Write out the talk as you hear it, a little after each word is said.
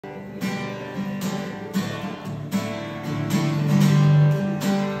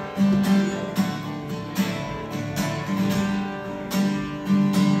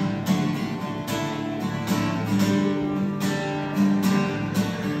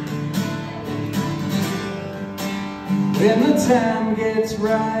When the time gets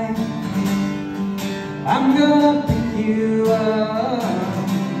right, I'm gonna pick you up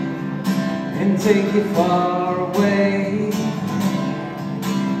and take you far away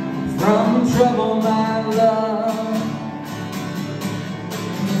from trouble, my love.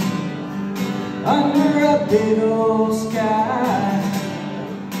 Under a big old sky,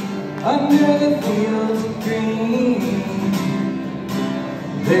 under the fields of green,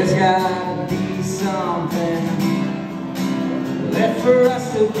 there's gotta be something left for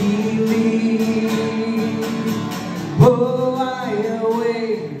us to believe. Oh, lie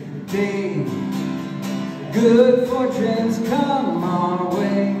awake, babe, good fortunes come our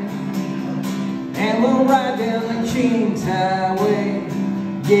way, and we'll ride down the King's Highway,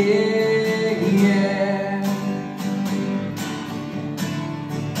 yeah, yeah.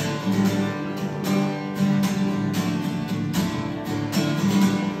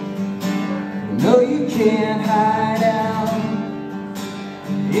 No, you can't hide out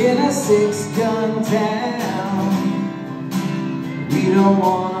in a six-gun town. We don't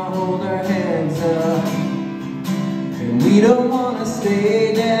want to hold our heads up, and we don't want to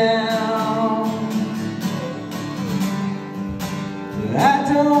stay down. But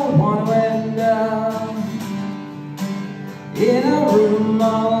I don't want to end up in a room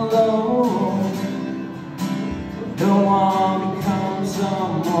all alone. Don't want to become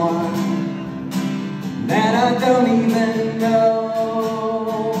someone that I don't even know.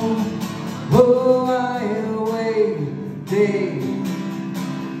 Oh, lie awake, babe,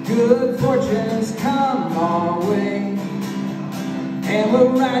 good fortunes come our way, and we'll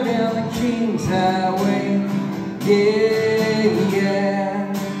ride down the King's Highway, yeah,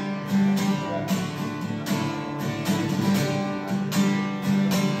 yeah.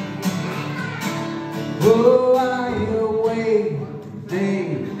 Oh, lie awake,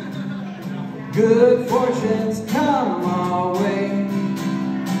 babe, good fortunes come our way,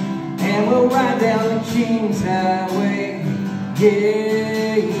 and we'll ride down the King's Highway,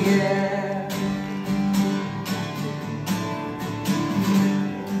 yeah, yeah.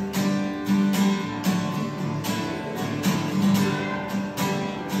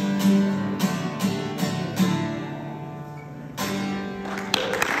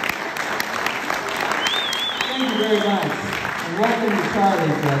 Thank you very much, and welcome to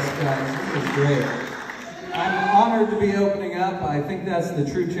charliefest, guys. This is great. I'm honored to be opening up. I think that's the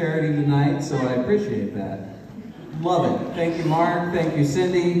true charity tonight, so I appreciate that. Love it. Thank you, Mark. Thank you,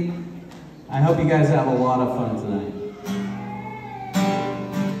 Cindy. I hope you guys have a lot of fun tonight.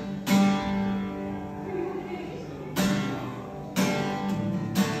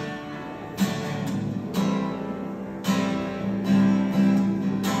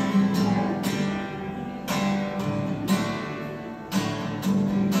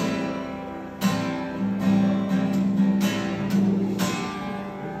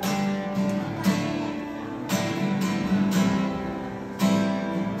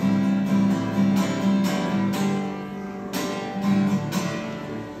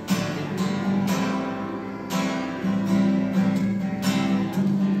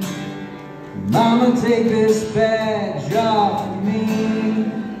 Mama, take this badge off of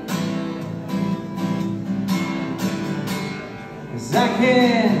me, 'cause I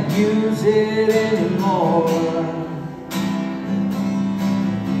can't use it anymore.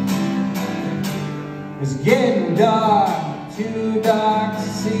 It's getting dark, too dark to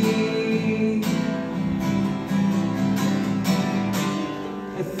see.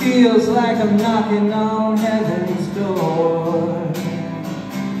 It feels like I'm knocking on heaven's door.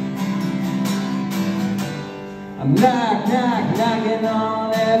 I'm knock, knock, knocking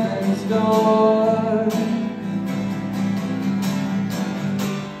on heaven's door.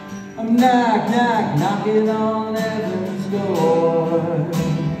 I'm knock, knock, knocking on heaven's door.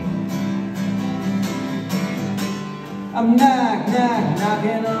 I'm knock, knock,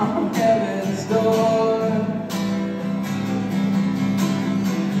 knocking on heaven's door.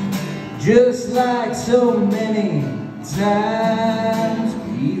 Just like so many times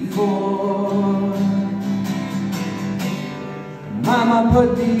before. Mama,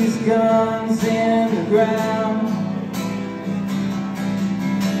 put these guns in the ground,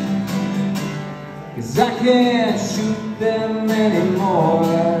 'cause I can't shoot them anymore.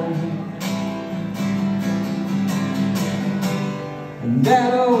 And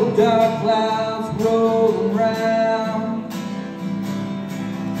that old dark cloud's rolling round.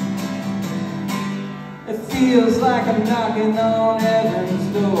 It feels like I'm knocking on heaven's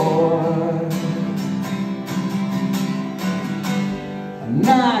door.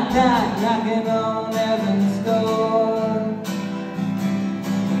 Knock, knock, knocking on heaven's door.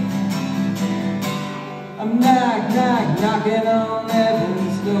 I'm knock, knock, knocking on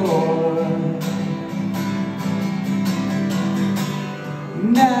heaven's door.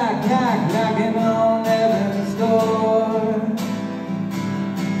 Knock, knock, knocking on heaven's door.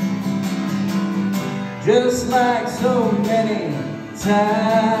 Just like so many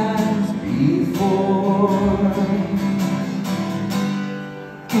times before.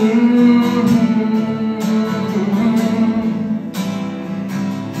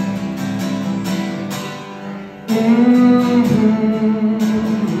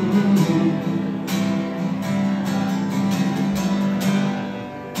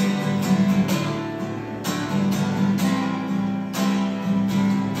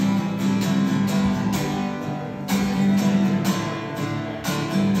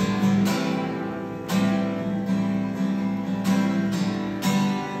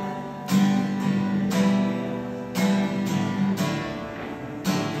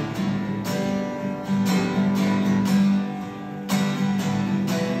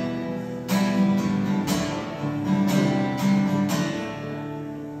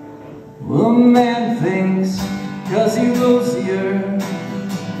 Well, a man thinks 'cause he rules the earth,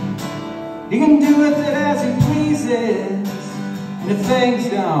 he can do with it as he pleases. And if things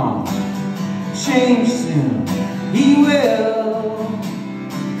don't change soon, he will.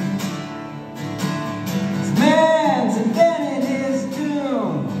 This man's invented his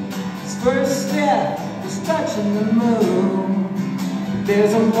doom. His first step is touching the moon. But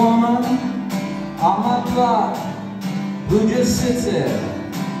there's a woman on my block who just sits there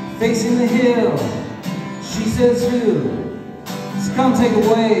facing the hill. She says, who has come take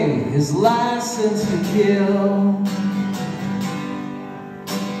away his license to kill?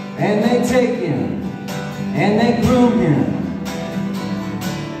 And they take him, and they groom him,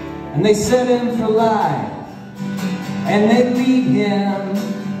 and they set him for life, and they lead him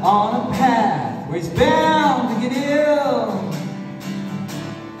on a path where he's bound to get ill.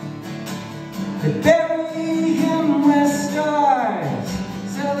 They bury him with stars,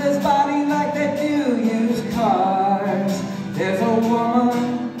 sell his body like they do used cars. There's a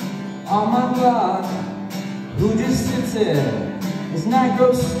woman on my block who just sits there as night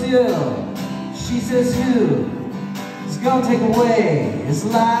grows still. She says, who is gonna take away his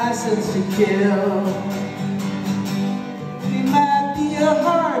license to kill? He might be a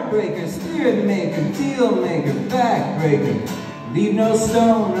heartbreaker, spirit maker, deal maker, backbreaker, leave no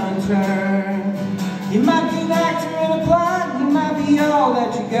stone unturned. He might be an actor in a plot, he might be all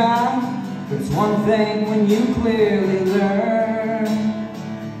that you got, but it's one thing when you clearly learn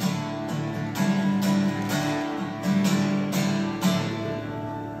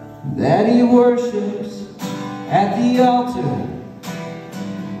that he worships at the altar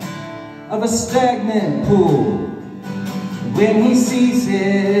of a stagnant pool. When he sees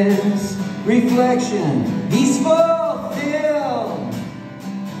his reflection, he's fulfilled.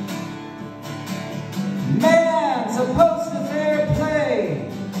 Man's opposed to fair play.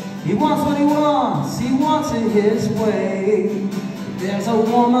 He wants what he wants it his way. There's a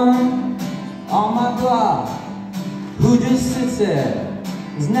woman on my block who just sits there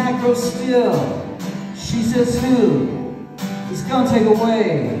as night grows still. She says, who is gonna take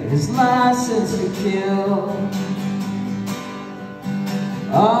away his license to kill?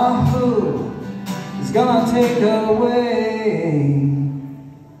 Ah, who is gonna take away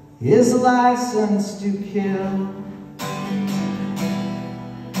his license to kill?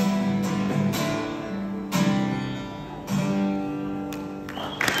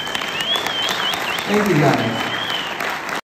 Thank you, guys.